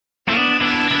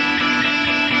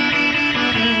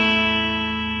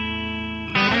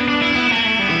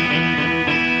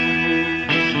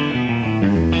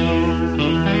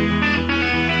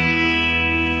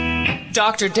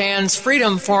Dr. Dan's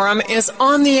Freedom Forum is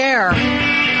on the air.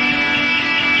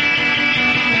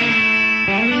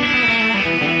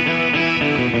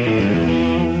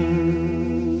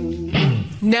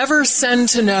 Never send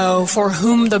to know for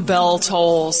whom the bell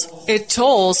tolls. It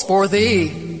tolls for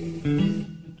thee.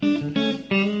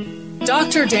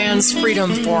 Dr. Dan's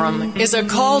Freedom Forum is a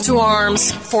call to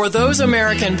arms for those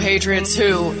American patriots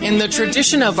who, in the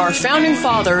tradition of our founding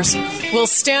fathers, will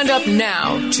stand up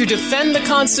now to defend the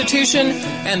Constitution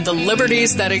and the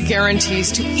liberties that it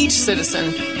guarantees to each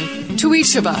citizen, to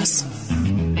each of us.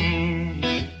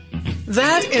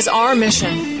 That is our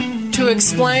mission, to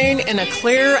explain in a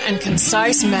clear and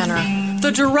concise manner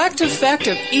the direct effect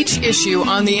of each issue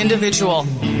on the individual,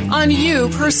 on you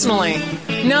personally,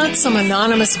 not some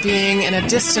anonymous being in a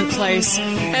distant place,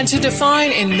 and to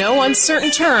define in no uncertain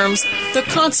terms the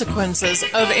consequences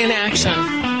of inaction.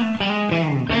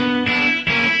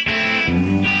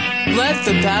 Let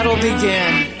the battle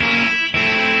begin.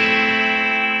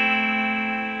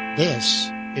 This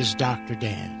is Dr.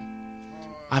 Dan.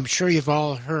 I'm sure you've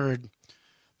all heard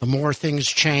the more things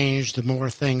change, the more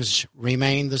things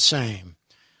remain the same.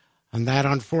 And that,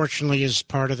 unfortunately, is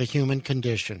part of the human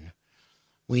condition.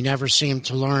 We never seem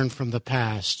to learn from the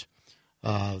past.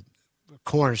 Of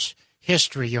course,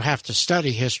 history, you have to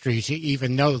study history to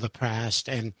even know the past.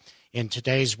 And in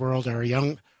today's world, our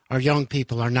young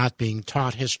people are not being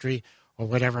taught history, or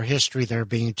whatever history they're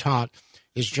being taught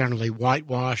is generally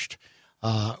whitewashed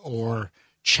or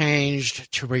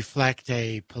changed to reflect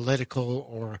a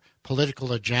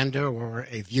political agenda or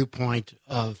a viewpoint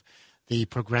of the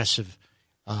progressive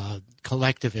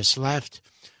collectivist left.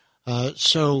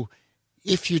 So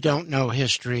if you don't know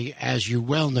history, as you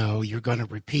well know, you're going to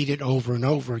repeat it over and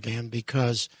over again,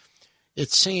 because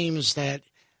it seems that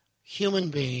human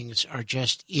beings are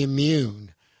just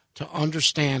immune to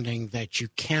understanding that you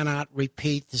cannot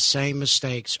repeat the same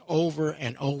mistakes over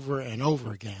and over and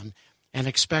over again and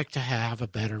expect to have a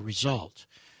better result.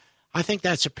 I think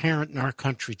that's apparent in our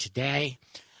country today.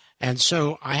 And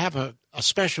so I have a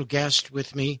special guest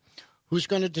with me who's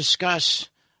going to discuss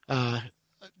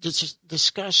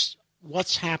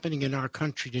what's happening in our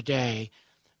country today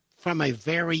from a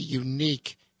very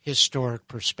unique historic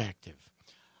perspective.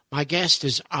 My guest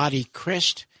is Adi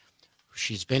Christ.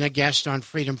 She's been a guest on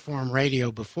Freedom Forum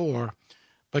Radio before,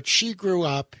 but she grew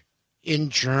up in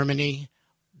Germany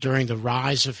during the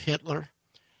rise of Hitler,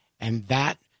 and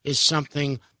that is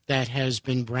something that has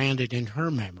been branded in her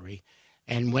memory.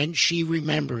 And when she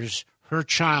remembers her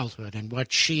childhood and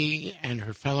what she and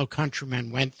her fellow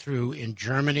countrymen went through in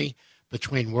Germany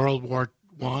between World War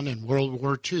I and World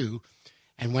War II,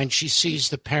 and when she sees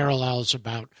the parallels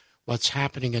about what's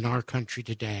happening in our country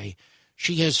today,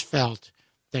 she has felt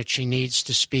that she needs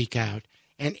to speak out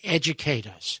and educate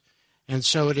us. And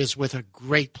so it is with a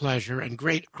great pleasure and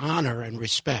great honor and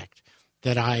respect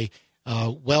that I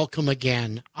welcome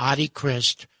again Adi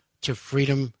Christ to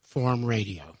Freedom Forum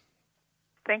Radio.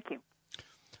 Thank you.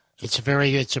 It's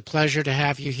a pleasure to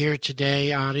have you here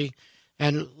today, Adi.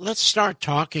 And let's start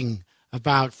talking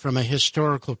about, from a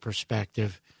historical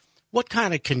perspective, what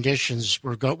kind of conditions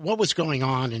what was going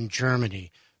on in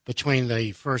Germany between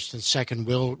the First and Second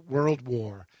World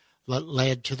War that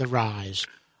led to the rise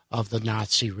of the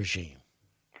Nazi regime.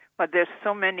 Well, there's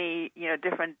so many,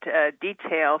 different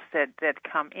details that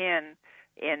come in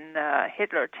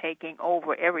Hitler taking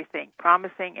over everything,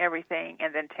 promising everything,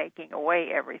 and then taking away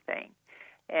everything.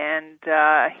 And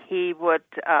he would,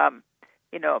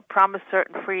 promise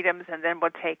certain freedoms and then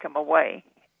would take them away.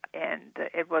 And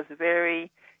it was very,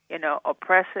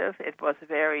 oppressive. It was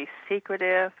very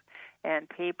secretive. And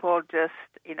people just,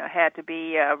 had to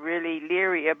be really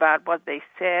leery about what they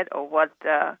said or what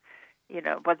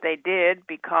they did,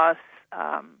 because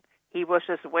he was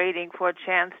just waiting for a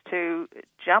chance to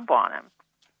jump on him.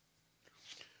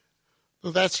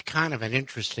 Well, that's kind of an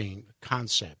interesting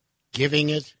concept, giving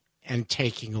it and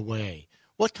taking away.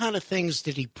 What kind of things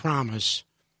did he promise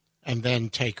and then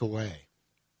take away?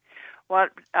 Well,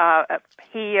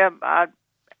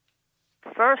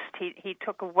 first he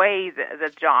took away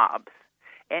the jobs,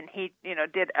 and he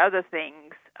did other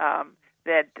things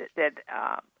that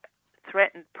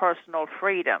threatened personal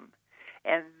freedom.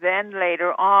 And then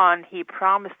later on, he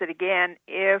promised it again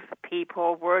if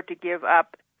people were to give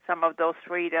up some of those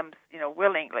freedoms,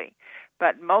 willingly.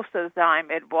 But most of the time,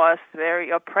 it was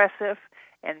very oppressive,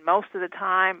 and most of the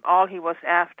time, all he was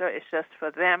after is just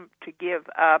for them to give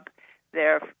up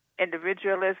their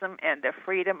individualism and their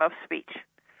freedom of speech,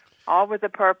 all with the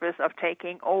purpose of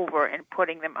taking over and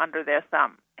putting them under his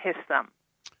thumb.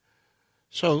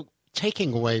 So,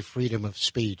 taking away freedom of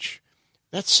speech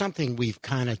That's something we've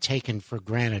kind of taken for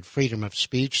granted. Freedom of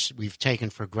speech we've taken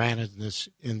for granted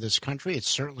in this country. It's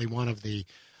certainly one of the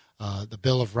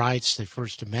Bill of Rights, the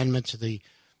First Amendment to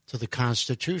the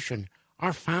Constitution.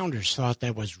 Our founders thought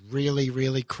that was really,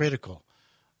 really critical.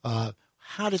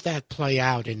 How did that play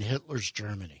out in Hitler's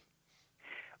Germany?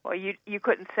 Well, you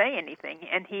couldn't say anything,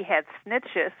 and he had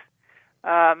snitches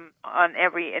in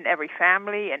every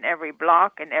family, in every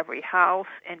block, in every house,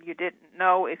 and you didn't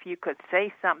know if you could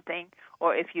say something,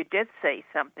 or if you did say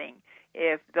something,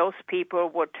 if those people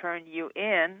would turn you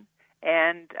in,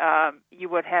 and you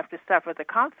would have to suffer the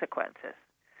consequences.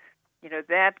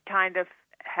 That kind of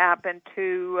happened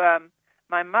to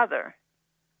my mother.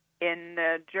 In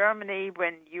Germany,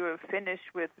 when you were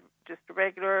finished with just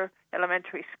regular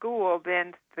elementary school,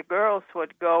 then the girls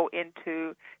would go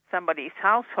into somebody's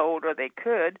household, or they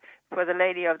could, for the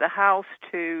lady of the house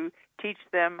to teach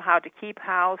them how to keep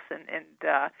house and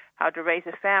how to raise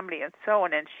a family and so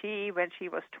on. And she, when she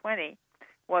was 20,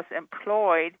 was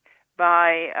employed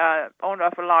by owner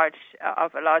of a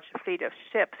large fleet of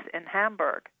ships in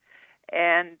Hamburg,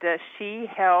 and she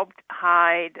helped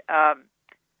hide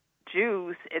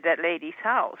Jews at that lady's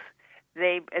house.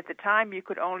 At the time, you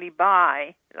could only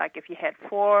buy, like if you had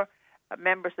 4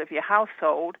 members of your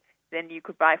household, then you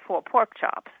could buy 4 pork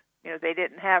chops. They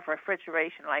didn't have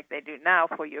refrigeration like they do now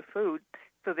for your food,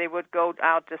 so they would go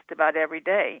out just about every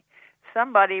day.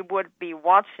 Somebody would be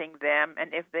watching them,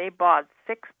 and if they bought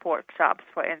 6 pork chops,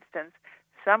 for instance,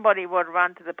 somebody would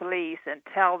run to the police and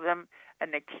tell them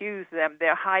and accuse them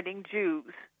they're hiding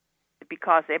Jews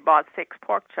because they bought 6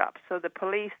 pork chops. So the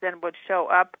police then would show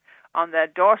up on the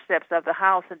doorsteps of the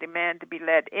house and demand to be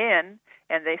let in,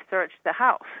 and they searched the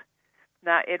house.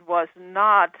 Now, it was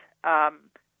not a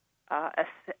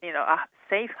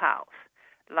safe house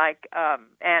like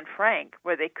Anne Frank,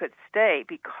 where they could stay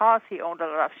because he owned a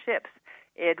lot of ships.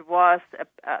 It was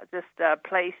just a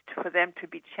place for them to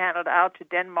be channeled out to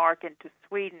Denmark and to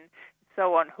Sweden, and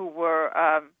so on, who were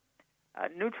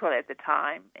neutral at the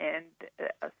time, and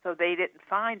so they didn't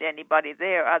find anybody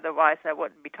there. Otherwise, I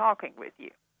wouldn't be talking with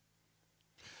you.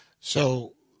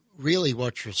 So really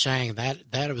what you're saying,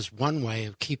 that was one way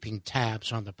of keeping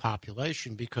tabs on the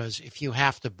population, because if you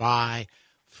have to buy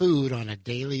food on a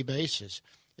daily basis,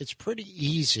 it's pretty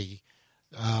easy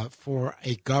for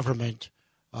a government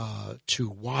to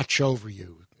watch over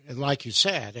you. And like you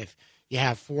said, if you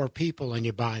have 4 people and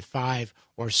you buy 5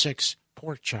 or 6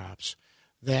 pork chops,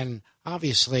 then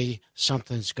obviously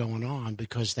something's going on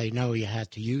because they know you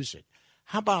had to use it.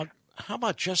 How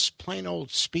about just plain old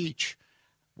speech?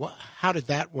 How did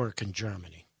that work in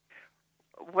Germany?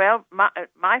 Well,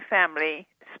 my family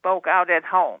spoke out at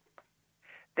home.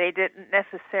 They didn't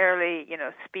necessarily,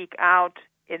 speak out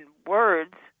in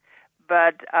words,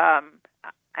 but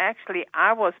actually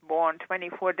I was born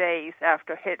 24 days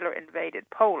after Hitler invaded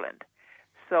Poland.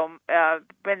 So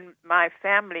when my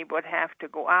family would have to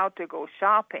go out to go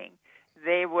shopping,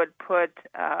 they would put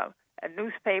a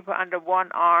newspaper under one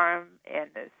arm and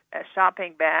a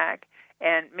shopping bag,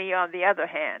 and me on the other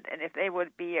hand. And if they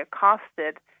would be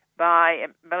accosted by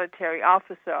a military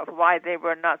officer of why they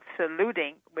were not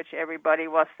saluting, which everybody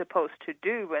was supposed to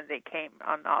do when they came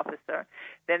on officer,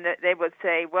 then they would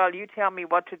say, well, you tell me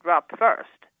what to drop first.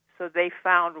 So they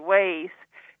found ways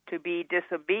to be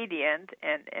disobedient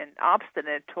and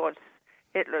obstinate towards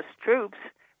Hitler's troops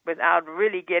without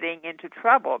really getting into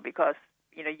trouble, because,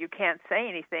 you can't say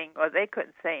anything, or they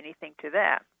couldn't say anything to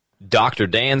that. Dr.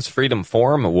 Dan's Freedom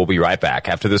Forum. We'll be right back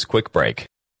after this quick break.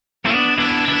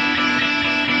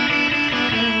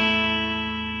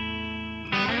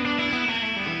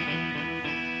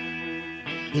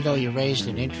 You raised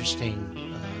an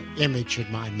interesting image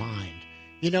in my mind.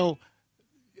 You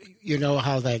know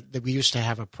how that we used to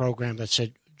have a program that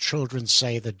said children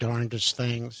say the darndest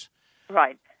things?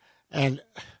 Right. And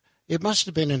it must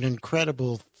have been an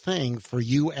incredible thing for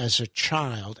you as a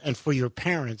child and for your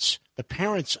parents, the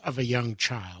parents of a young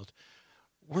child.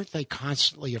 Weren't they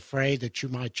constantly afraid that you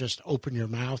might just open your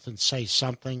mouth and say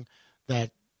something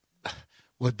that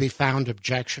would be found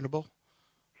objectionable?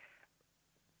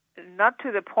 Not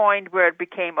to the point where it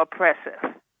became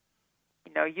oppressive.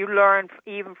 You learn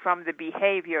even from the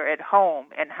behavior at home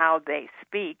and how they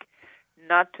speak,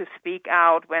 not to speak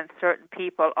out when certain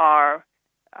people are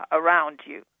around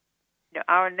you.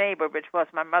 Our neighbor, which was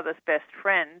my mother's best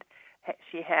friend,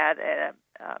 she had a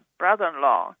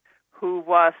brother-in-law who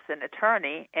was an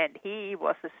attorney, and he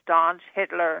was a staunch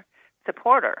Hitler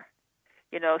supporter.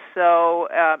 So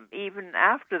even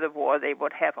after the war, they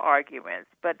would have arguments.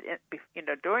 But,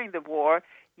 during the war,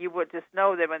 you would just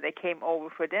know that when they came over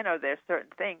for dinner, there's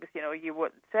certain things, you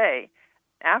wouldn't say.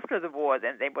 After the war,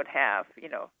 then they would have,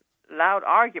 loud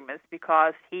arguments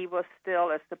because he was still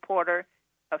a supporter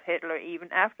of Hitler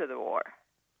even after the war.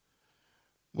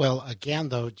 Well, again,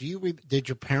 though, did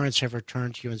your parents ever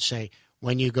turn to you and say,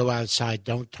 when you go outside,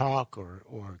 don't talk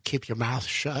or keep your mouth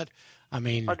shut? I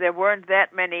mean, well, there weren't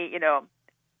that many,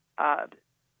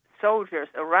 soldiers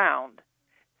around.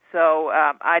 So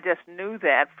I just knew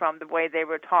that from the way they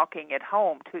were talking at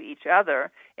home to each other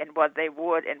and what they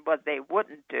would and what they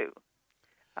wouldn't do.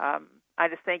 I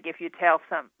just think if you tell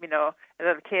a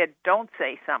little kid, don't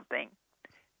say something,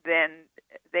 then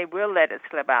they will let it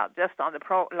slip out. Just on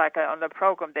on the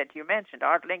program that you mentioned,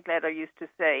 Art Linkletter used to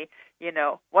say,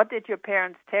 what did your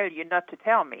parents tell you not to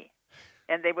tell me?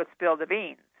 And they would spill the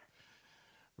beans.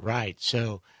 Right.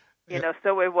 So,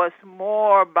 so it was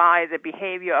more by the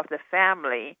behavior of the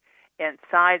family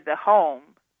inside the home,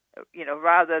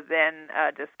 rather than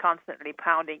just constantly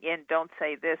pounding in, don't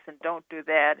say this and don't do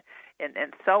that,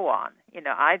 and so on.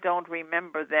 I don't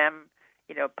remember them,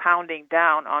 pounding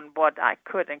down on what I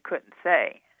could and couldn't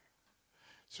say.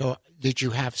 So did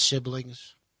you have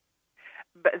siblings?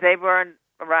 But they weren't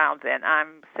around then.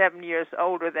 I'm 7 years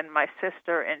older than my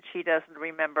sister, and she doesn't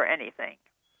remember anything.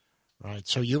 Right.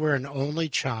 So you were an only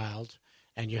child,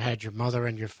 and you had your mother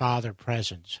and your father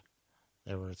present.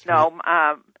 There were three. No,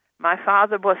 my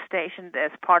father was stationed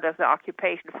as part of the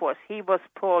occupation force. He was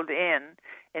pulled in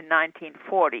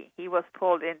 1940. He was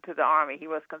pulled into the army. He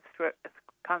was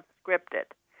conscripted.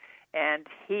 And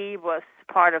he was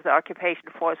part of the occupation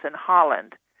force in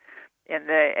Holland, in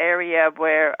the area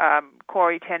where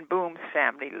Corrie ten Boom's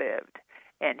family lived.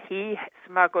 And he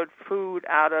smuggled food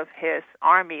out of his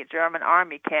German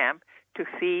army camp, to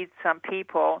feed some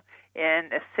people in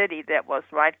a city that was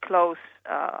right close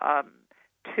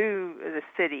to the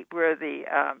city where the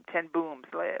ten Booms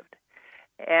lived.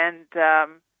 And,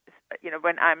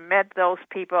 when I met those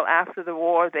people after the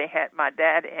war, my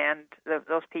dad and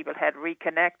those people had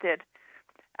reconnected.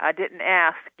 I didn't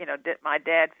ask, did my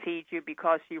dad feed you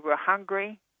because you were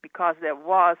hungry? Because there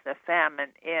was a famine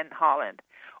in Holland.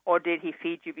 Or did he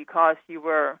feed you because you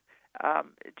were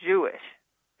Jewish?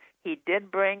 He did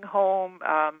bring home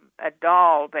a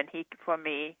doll for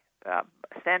me,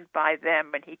 sent by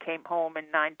them when he came home in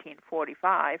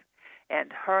 1945,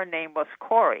 and her name was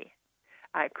Corrie.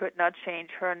 I could not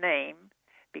change her name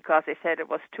because they said it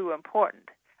was too important.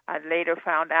 I later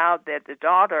found out that the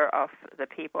daughter of the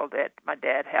people that my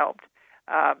dad helped,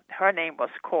 her name was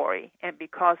Corrie, and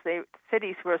because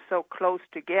cities were so close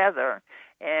together,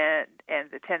 and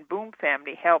the ten Boom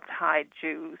family helped hide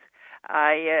Jews,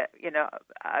 I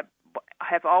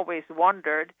have always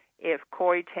wondered if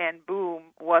Corrie ten Boom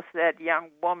was that young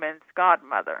woman's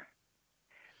godmother.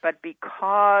 But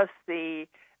because the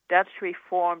Dutch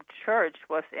Reformed Church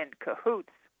was in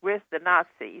cahoots with the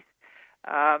Nazis,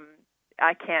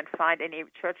 I can't find any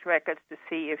church records to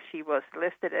see if she was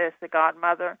listed as the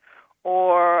godmother,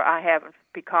 or I haven't,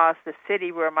 because the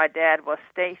city where my dad was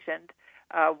stationed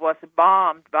was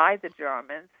bombed by the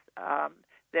Germans.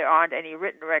 There aren't any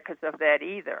written records of that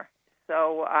either.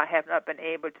 So I have not been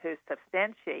able to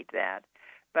substantiate that.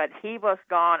 But he was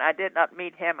gone. I did not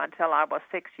meet him until I was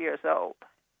 6 years old.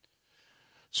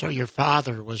 So your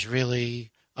father was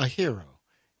really a hero.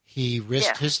 He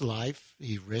risked his life.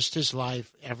 He risked his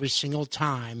life every single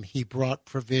time he brought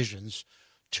provisions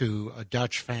to a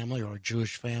Dutch family or a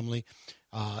Jewish family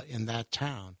in that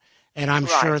town. And I'm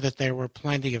sure that there were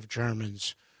plenty of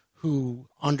Germans who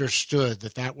understood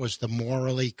that that was the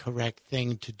morally correct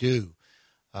thing to do.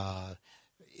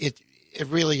 It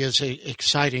really is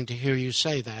exciting to hear you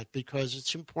say that, because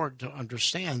it's important to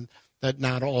understand that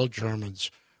not all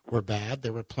Germans were bad.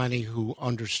 There were plenty who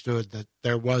understood that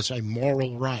there was a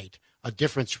moral right, a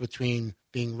difference between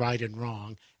being right and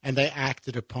wrong, and they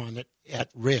acted upon it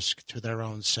at risk to their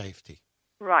own safety.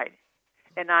 Right.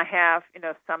 And I have,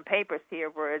 some papers here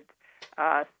where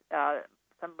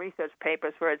some research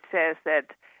papers where it says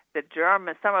that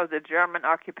some of the German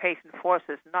occupation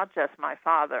forces, not just my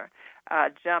father,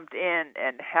 jumped in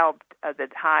and helped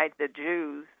hide the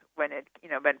Jews when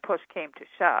push came to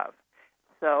shove.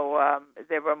 So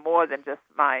there were more than just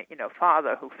my,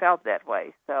 father who felt that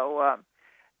way. So,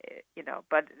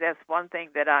 but that's one thing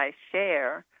that I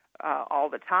share all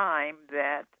the time,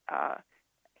 that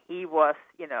he was,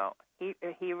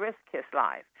 he risked his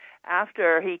life.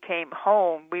 After he came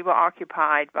home, we were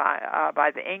occupied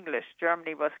by the English.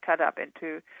 Germany was cut up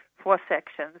into 4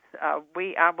 sections. I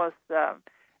was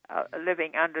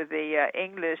living under the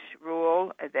English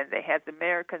rule, and then they had the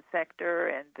American sector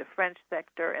and the French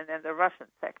sector and then the Russian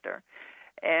sector.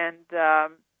 And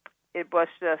it was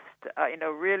just,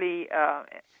 really,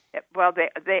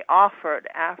 they offered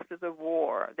after the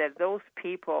war that those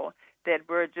people that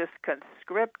were just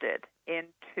conscripted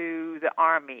into the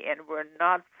army and were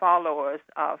not followers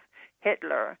of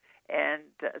Hitler and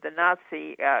the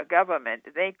Nazi government,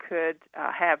 they could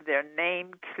have their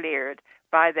name cleared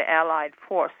by the Allied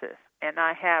forces. And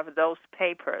I have those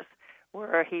papers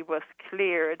where he was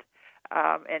cleared,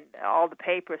 and all the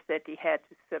papers that he had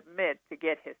to submit to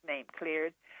get his name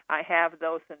cleared. I have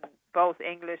those in both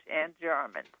English and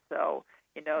German. So,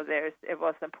 it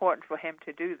was important for him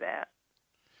to do that.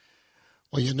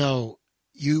 Well,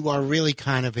 you are really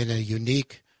kind of in a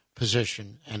unique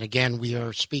position. And again, we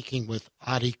are speaking with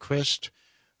Adi Christ,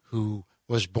 who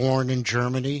was born in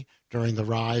Germany during the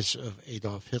rise of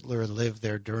Adolf Hitler and lived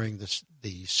there during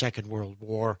the Second World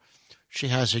War. She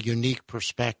has a unique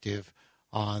perspective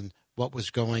on what was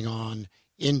going on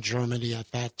in Germany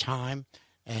at that time.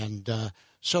 And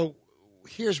so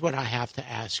here's what I have to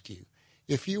ask you.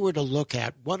 If you were to look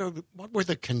at what were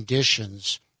the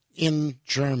conditions in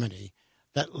Germany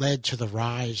that led to the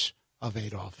rise of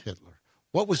Adolf Hitler?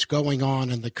 What was going on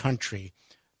in the country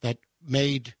that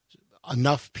made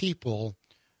enough people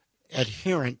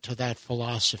adherent to that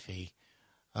philosophy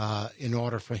in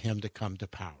order for him to come to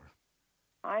power?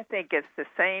 I think it's the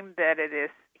same that it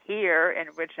is here, in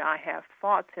which I have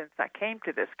fought since I came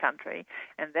to this country,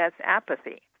 and that's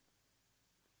apathy.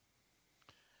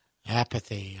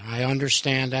 Apathy. I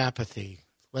understand apathy.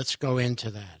 Let's go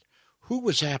into that. Who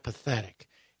was apathetic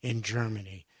in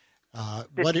Germany?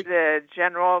 The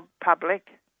general public.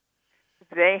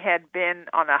 They had been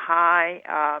on a high.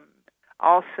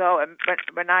 Also,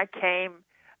 when I came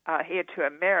here to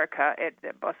America, it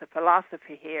was a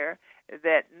philosophy here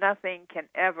that nothing can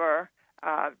ever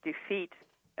defeat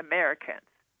Americans.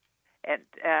 And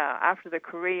after the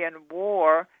Korean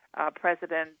War,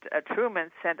 President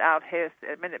Truman sent out his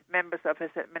members of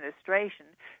his administration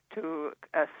to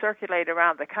circulate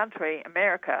around the country,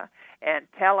 America, and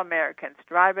tell Americans,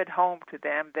 drive it home to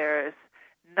them, there is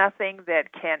nothing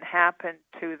that can happen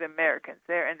to the Americans.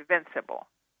 They're invincible.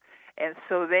 And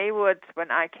so they would,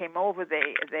 when I came over,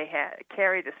 they had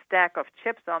carried a stack of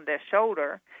chips on their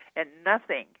shoulder, and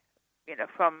nothing,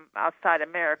 from outside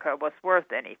America was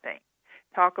worth anything.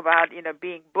 Talk about,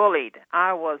 being bullied.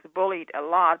 I was bullied a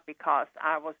lot because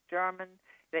I was German.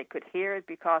 They could hear it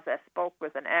because I spoke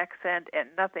with an accent, and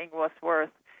nothing was worth,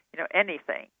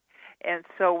 anything. And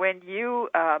so when you,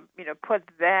 put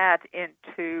that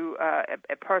into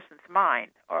a person's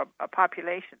mind or a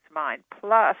population's mind,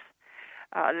 plus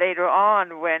later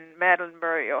on when Madalyn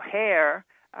Murray O'Hair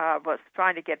was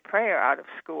trying to get prayer out of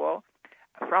school,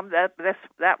 from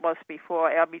that was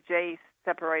before LBJ's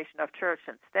separation of church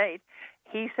and state,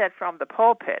 he said from the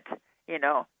pulpit,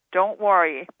 don't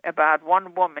worry about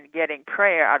one woman getting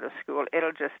prayer out of school.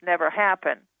 It'll just never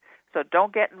happen. So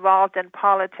don't get involved in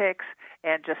politics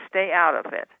and just stay out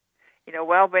of it.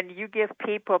 Well, when you give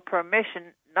people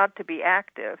permission not to be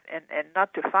active and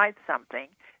not to fight something,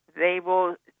 they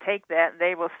will take that and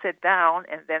they will sit down,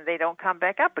 and then they don't come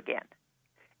back up again.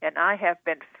 And I have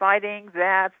been fighting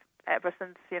that ever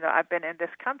since, I've been in this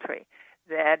country,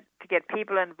 that to get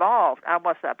people involved. I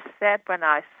was upset when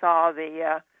I saw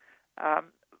the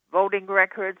voting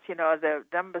records, the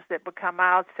numbers that would come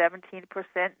out, 17%,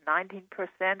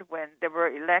 19% when there were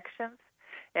elections.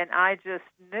 And I just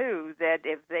knew that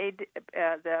if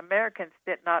the Americans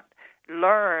did not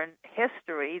learn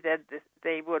history, that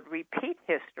they would repeat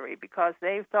history because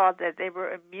they thought that they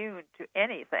were immune to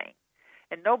anything.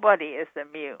 And nobody is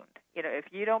immune. If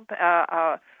you don't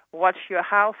watch your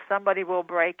house, somebody will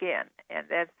break in. And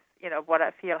that's, what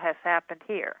I feel has happened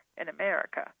here in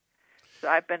America. So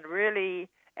I've been really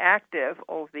active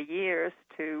over the years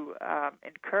to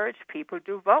encourage people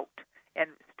to vote and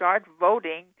start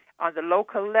voting on the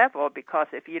local level, because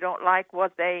if you don't like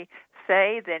what they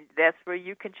say, then that's where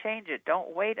you can change it.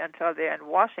 Don't wait until they're in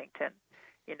Washington.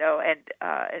 And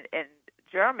in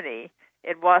Germany,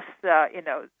 it was,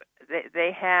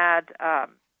 they had,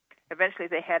 eventually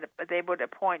they would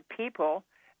appoint people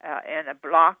in a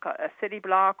block, a city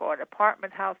block or an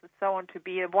apartment house and so on, to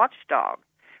be a watchdog.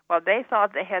 Well, they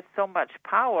thought they had so much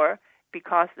power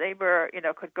because they were,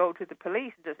 could go to the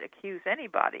police and just accuse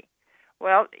anybody.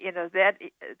 Well,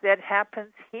 that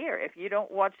happens here. If you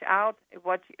don't watch out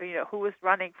who is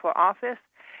running for office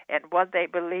and what they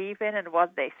believe in and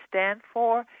what they stand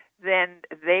for, then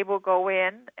they will go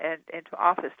into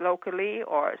office locally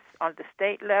or on the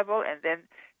state level, and then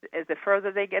the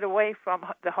further they get away from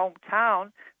the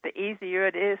hometown, the easier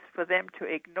it is for them to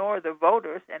ignore the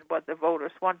voters and what the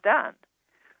voters want done.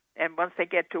 And once they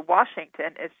get to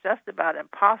Washington, it's just about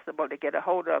impossible to get a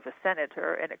hold of a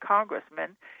senator and a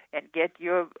congressman and get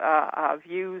your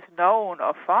views known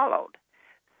or followed.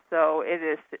 So it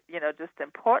is, just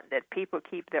important that people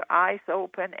keep their eyes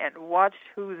open and watch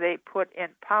who they put in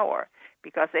power,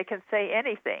 because they can say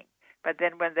anything, but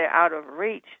then when they're out of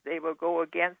reach, they will go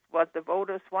against what the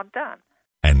voters want done.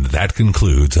 And that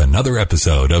concludes another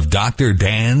episode of Dr.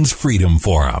 Dan's Freedom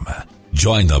Forum.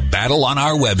 Join the battle on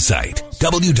our website,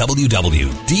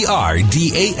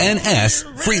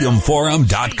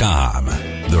 www.drdansfreedomforum.com.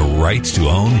 The right to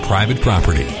own private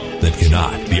property that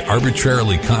cannot be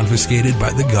arbitrarily confiscated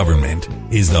by the government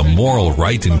is the moral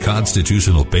right and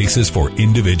constitutional basis for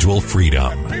individual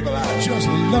freedom. People, I just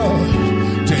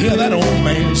love to hear that old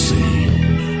man sing.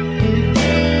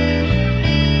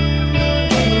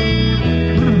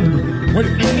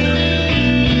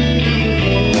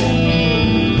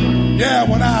 Yeah,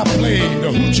 when I played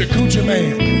the Hoochie Coochie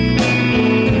Man,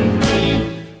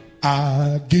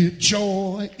 I get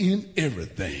joy in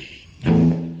everything.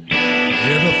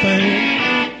 Everything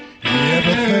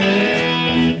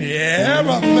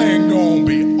gonna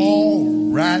be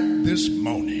all right this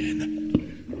morning.